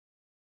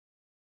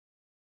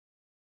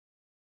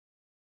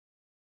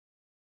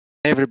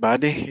Hey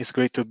everybody, it's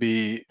great to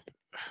be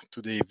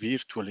today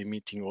virtually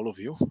meeting all of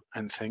you,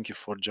 and thank you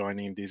for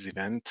joining this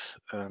event.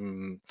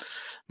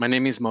 My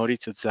name is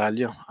Maurizio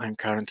Zaglio. I'm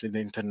currently the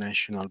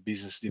International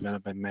Business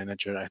Development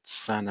Manager at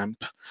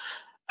Sunamp,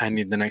 and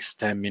in the next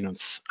 10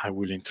 minutes, I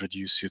will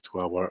introduce you to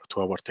our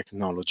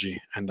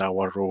technology and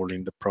our role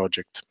in the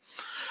project.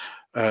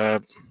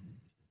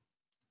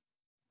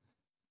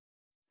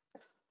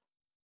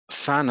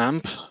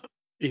 Sunamp,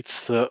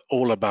 it's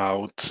all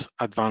about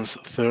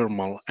advanced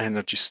thermal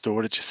energy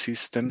storage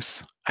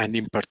systems, and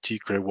in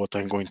particular, what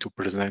I'm going to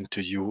present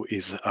to you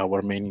is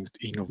our main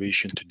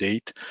innovation to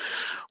date,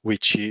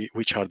 which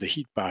are the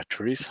heat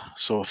batteries,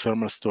 so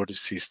thermal storage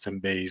system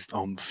based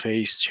on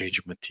phase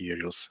change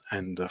materials.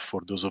 And for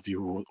those of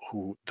you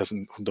who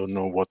don't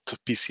know what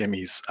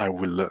PCM is, I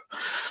will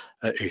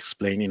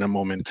explain in a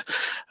moment.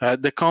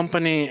 The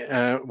company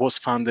was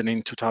founded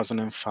in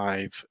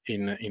 2005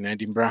 in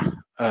Edinburgh.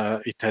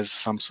 It has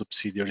some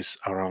subsidiaries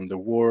around the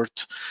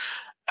world,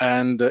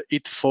 and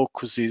it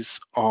focuses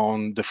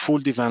on the full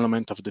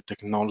development of the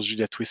technology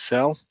that we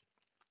sell.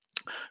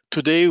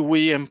 Today,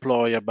 we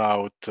employ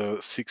about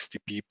 60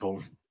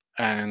 people,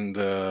 and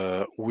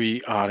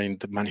we are in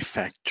the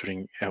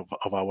manufacturing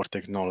of our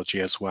technology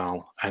as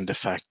well. And the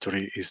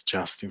factory is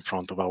just in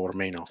front of our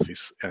main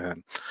office,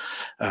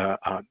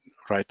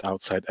 right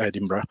outside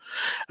Edinburgh.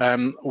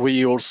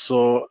 We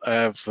also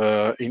have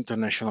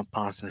international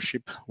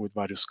partnership with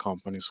various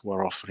companies who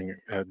are offering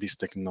this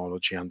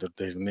technology under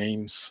their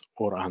names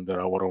or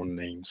under our own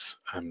names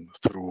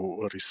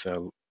through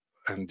resell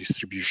and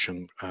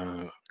distribution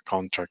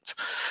contracts.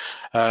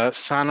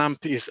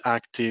 Sunamp is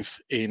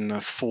active in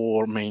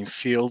 4 main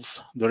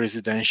fields: the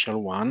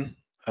residential one,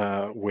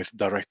 with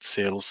direct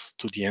sales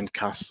to the end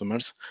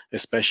customers,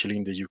 especially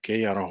in the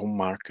UK, our home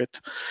market;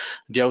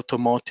 the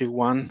automotive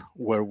one,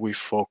 where we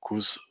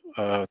focus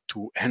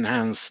to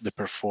enhance the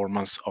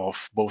performance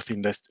of both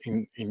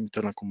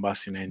internal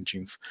combustion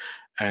engines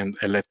and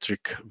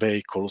electric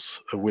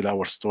vehicles with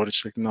our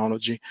storage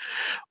technology;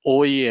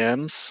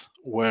 OEMs,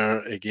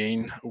 where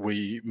again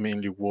we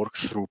mainly work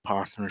through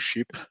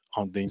partnership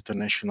on the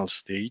international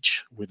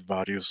stage with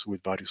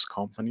various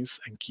companies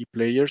and key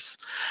players;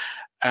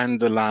 and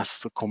the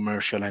last,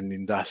 commercial and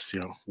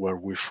industrial, where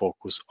we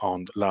focus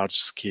on large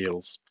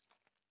scales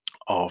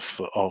of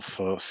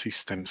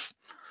systems.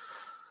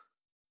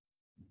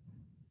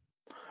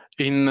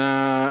 In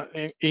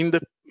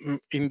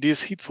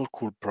this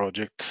Heat4Cool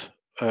project,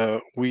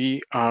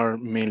 we are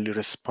mainly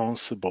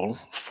responsible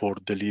for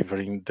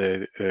delivering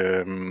the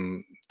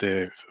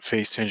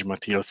phase change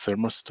material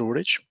thermal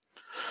storage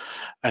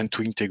and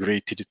to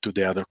integrate it to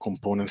the other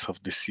components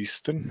of the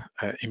system,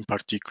 in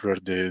particular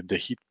the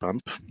heat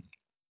pump.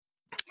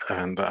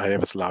 And I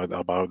have a slide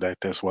about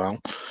that as well.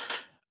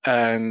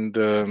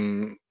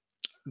 And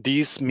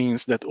this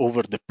means that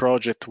over the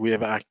project, we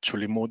have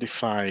actually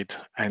modified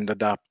and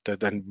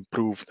adapted and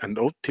improved and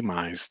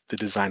optimized the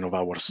design of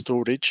our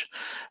storage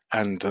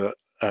and the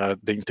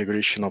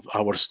integration of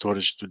our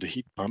storage to the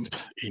heat pump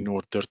in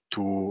order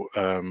to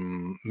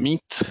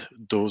meet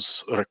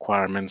those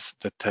requirements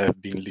that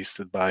have been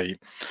listed by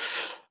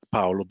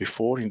Paolo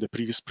before in the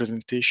previous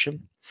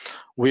presentation.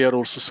 We are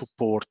also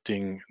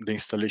supporting the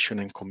installation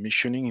and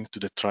commissioning into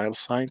the trial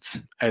sites,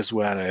 as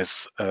well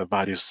as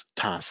various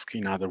tasks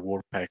in other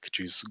work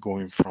packages,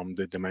 going from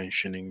the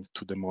dimensioning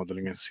to the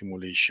modeling and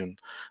simulation,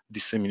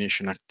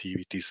 dissemination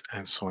activities,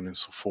 and so on and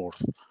so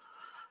forth.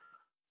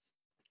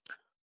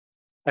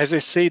 As I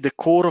say, the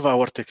core of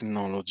our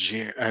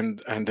technology and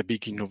the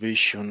big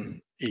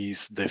innovation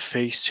is the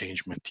phase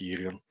change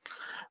material.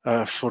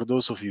 For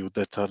those of you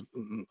that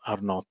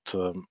have not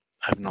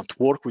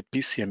worked with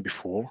PCM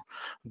before,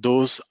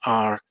 those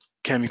are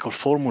chemical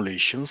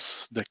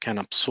formulations that can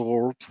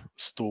absorb,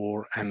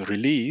 store, and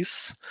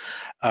release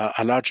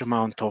a large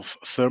amount of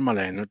thermal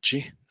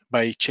energy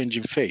by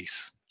changing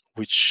phase,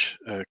 which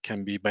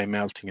can be by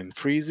melting and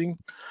freezing,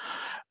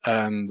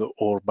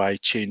 or by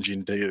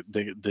changing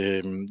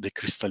the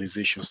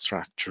crystallization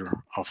structure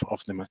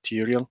of the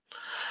material.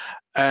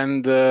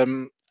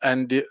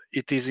 And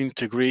it is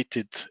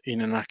integrated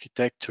in an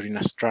architecture, in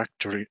a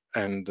structure,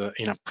 and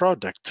in a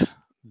product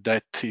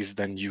that is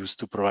then used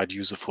to provide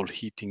useful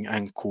heating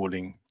and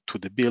cooling to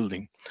the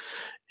building,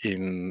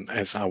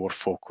 as our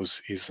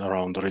focus is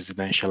around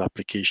residential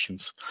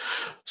applications.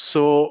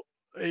 So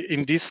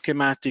in these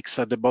schematics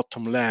at the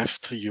bottom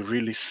left, you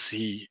really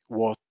see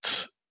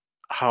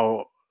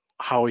how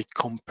it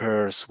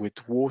compares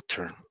with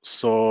water.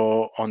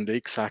 So on the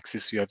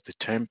x-axis, you have the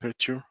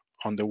temperature.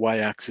 On the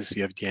y-axis,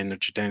 you have the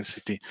energy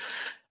density.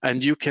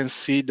 And you can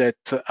see that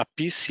a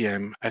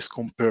PCM, as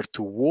compared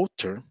to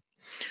water,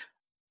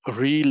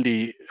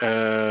 really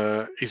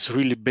is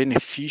really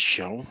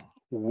beneficial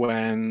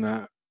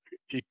when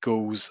it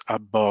goes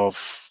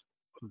above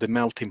the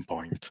melting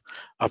point.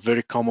 A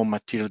very common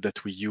material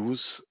that we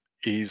use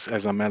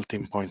has a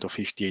melting point of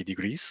 58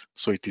 degrees.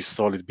 So it is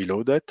solid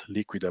below that,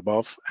 liquid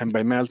above. And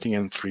by melting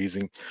and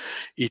freezing,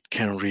 it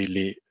can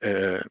really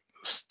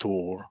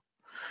store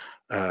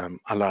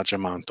a large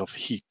amount of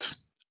heat.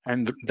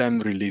 and then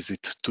release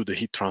it to the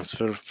heat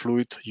transfer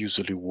fluid,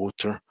 usually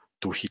water,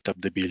 to heat up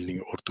the building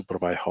or to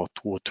provide hot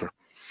water.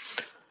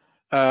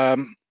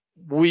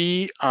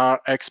 We are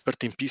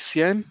expert in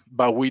PCM,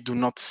 but we do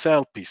not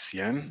sell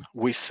PCM.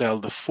 We sell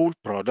the full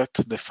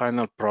product, the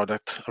final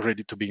product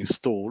ready to be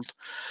installed,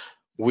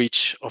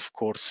 which of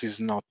course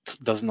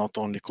does not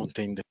only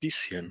contain the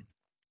PCM.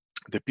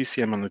 The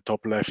PCM on the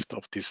top left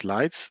of these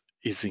slides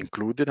is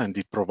included, and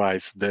it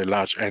provides the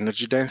large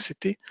energy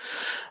density.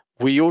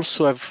 We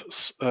also have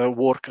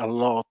worked a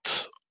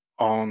lot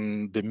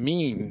on the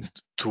mean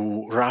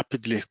to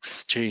rapidly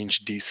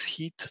exchange this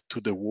heat to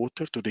the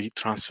water, to the heat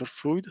transfer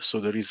fluid. So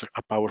there is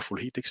a powerful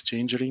heat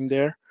exchanger in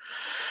there.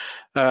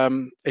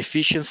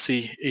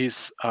 Efficiency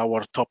is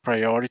our top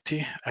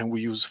priority, and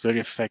we use very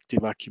effective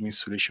vacuum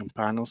insulation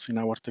panels in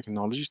our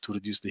technology to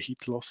reduce the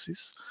heat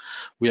losses.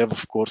 We have,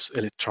 of course,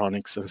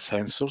 electronics and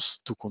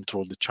sensors to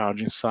control the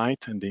charging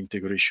site and the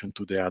integration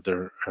to the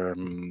other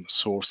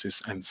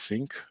sources and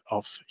sink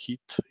of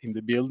heat in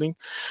the building.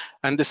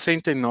 And the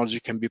same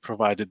technology can be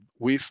provided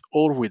with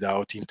or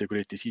without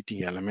integrated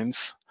heating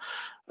elements.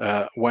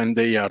 When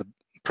they are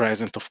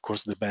present, of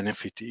course, the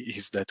benefit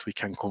is that we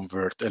can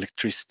convert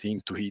electricity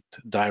into heat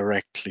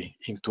directly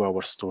into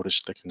our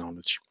storage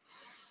technology.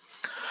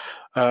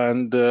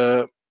 And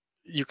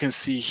you can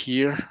see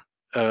here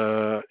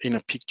in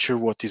a picture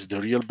what is the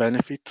real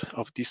benefit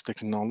of this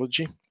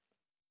technology,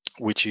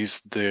 which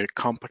is the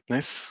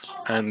compactness.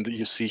 And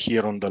you see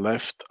here on the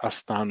left a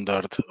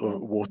standard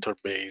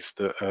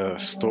water-based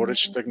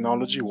storage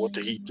technology,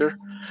 water heater.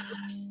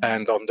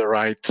 And on the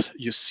right,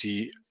 you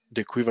see the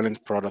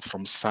equivalent product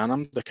from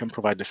Sunamp that can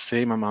provide the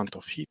same amount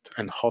of heat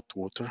and hot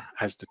water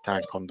as the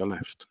tank on the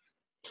left.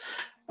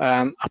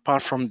 And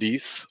apart from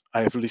this,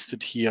 I've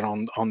listed here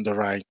on the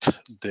right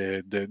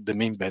the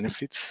main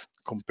benefits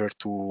compared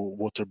to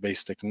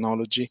water-based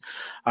technology.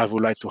 I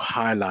would like to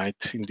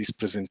highlight in this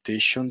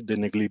presentation the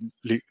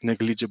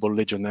negligible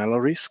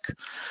Legionella risk,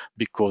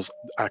 because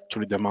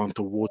actually the amount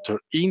of water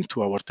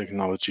into our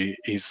technology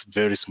is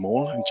very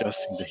small and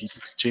just in the heat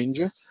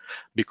exchanger,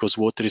 because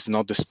water is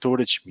not the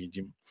storage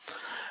medium.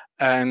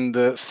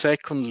 And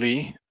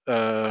secondly,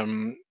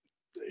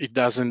 it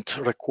doesn't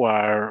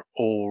require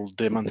all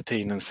the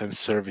maintenance and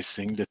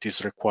servicing that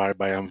is required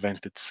by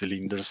unvented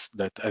cylinders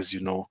that, as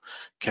you know,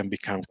 can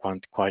become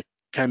quite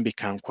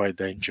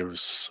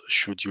dangerous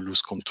should you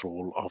lose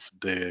control of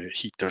the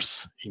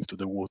heaters into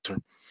the water.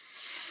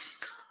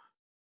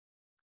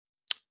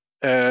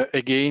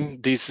 Again,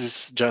 this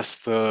is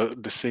just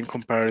the same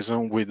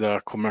comparison with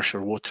a commercial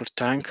water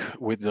tank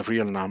with the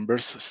real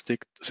numbers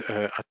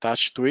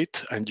attached to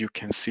it, and you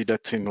can see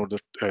that in order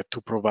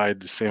to provide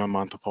the same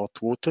amount of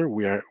hot water,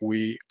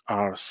 we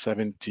are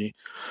slightly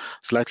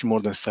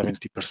more than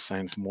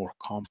 70% more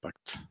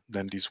compact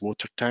than this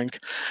water tank.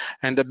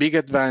 And the big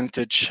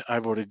advantage,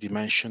 I've already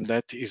mentioned,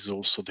 that is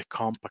also the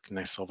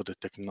compactness of the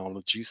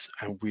technologies,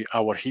 and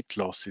our heat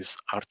losses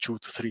are 2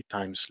 to 3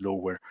 times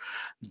lower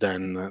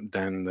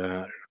than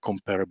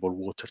comparable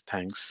water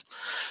tanks.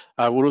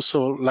 I would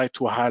also like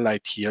to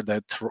highlight here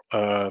that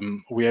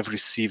we have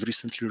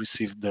recently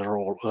received the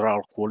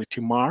RAL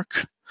quality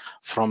mark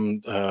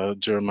from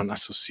German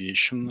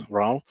association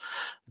RAL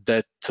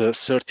that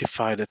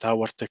certify that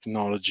our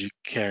technology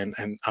can,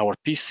 and our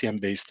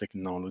PCM-based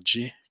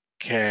technology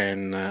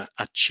can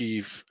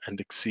achieve and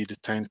exceed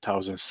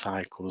 10,000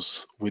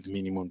 cycles with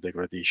minimum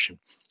degradation.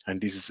 And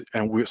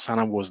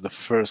Sunamp was the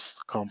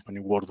first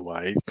company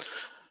worldwide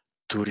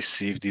to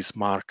receive this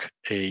mark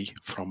A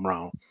from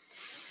RAL.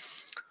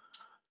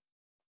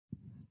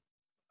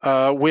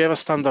 We have a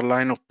standard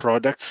line of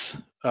products.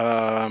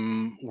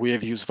 We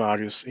have used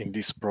various in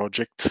this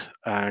project,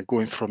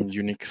 going from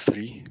Unique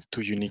 3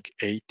 to Unique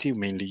 80,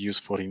 mainly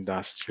used for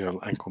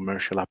industrial and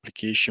commercial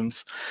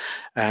applications.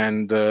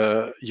 And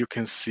you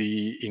can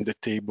see in the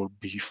table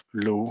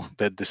below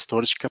that the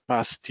storage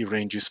capacity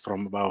ranges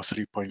from about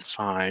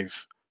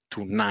 3.5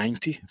 to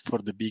 90 for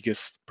the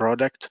biggest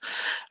product.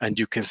 And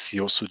you can see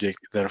also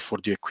therefore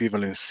the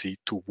equivalency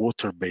to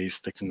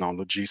water-based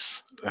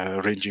technologies,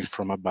 ranging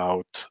from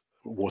about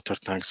water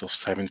tanks of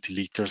 70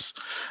 liters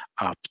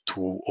up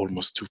to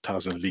almost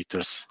 2,000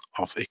 liters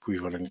of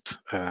equivalent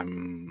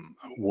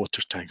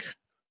water tank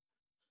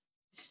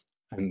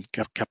and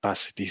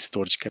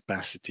storage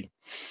capacity.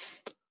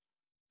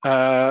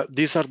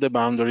 These are the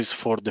boundaries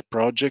for the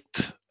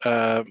project.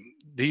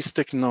 These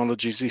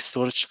technologies, this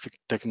storage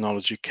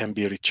technology can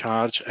be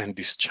recharged and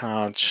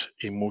discharged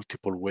in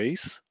multiple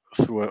ways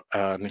through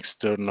an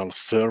external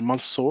thermal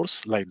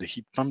source like the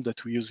heat pump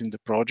that we use in the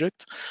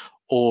project,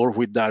 or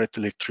with direct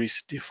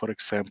electricity, for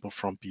example,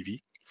 from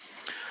PV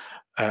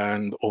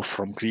or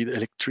from grid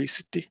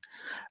electricity.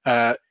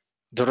 The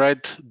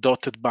red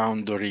dotted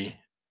boundary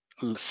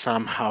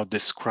somehow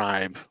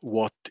describe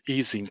what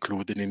is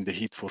included in the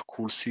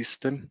Heat4Cool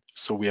system.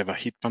 So we have a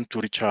heat pump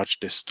to recharge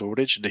the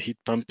storage. The heat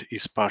pump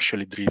is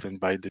partially driven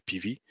by the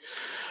PV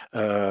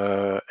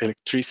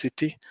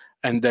electricity,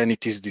 and then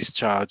it is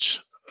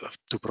discharged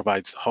to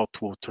provide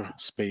hot water,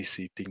 space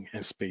heating,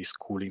 and space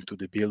cooling to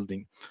the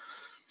building.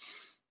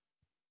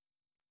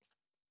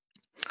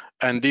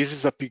 And this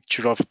is a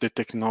picture of the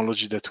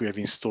technology that we have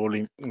installed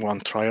in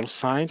one trial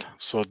site.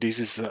 So this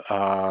is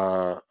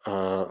a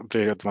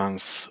very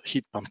advanced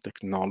heat pump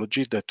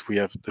technology that we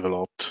have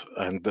developed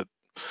and that,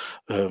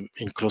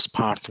 in close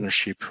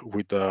partnership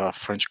with a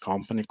French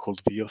company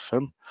called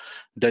Viotherm,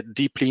 that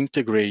deeply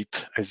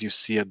integrate, as you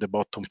see at the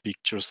bottom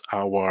pictures,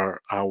 our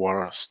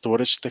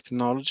storage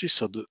technology.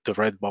 So the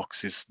red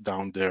boxes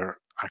down there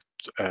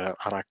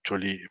are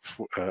actually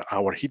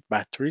our heat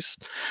batteries.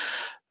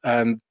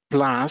 And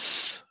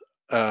plus,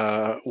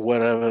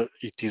 wherever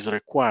it is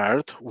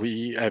required,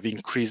 we have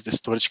increased the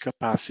storage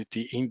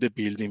capacity in the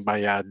building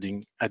by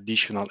adding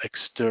additional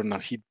external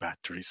heat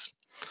batteries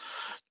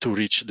to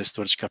reach the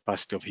storage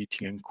capacity of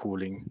heating and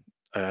cooling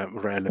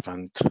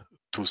relevant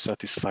to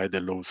satisfy the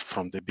loads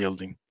from the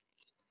building.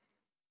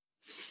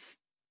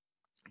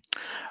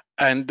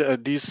 And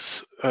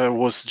this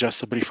was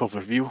just a brief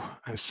overview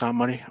and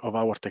summary of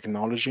our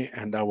technology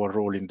and our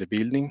role in the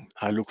building.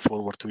 I look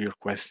forward to your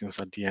questions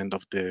at the end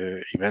of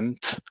the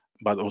event,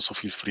 but also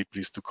feel free,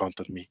 please, to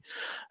contact me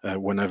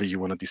whenever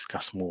you want to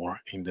discuss more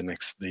in the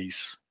next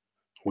days,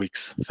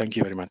 weeks. Thank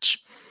you very much.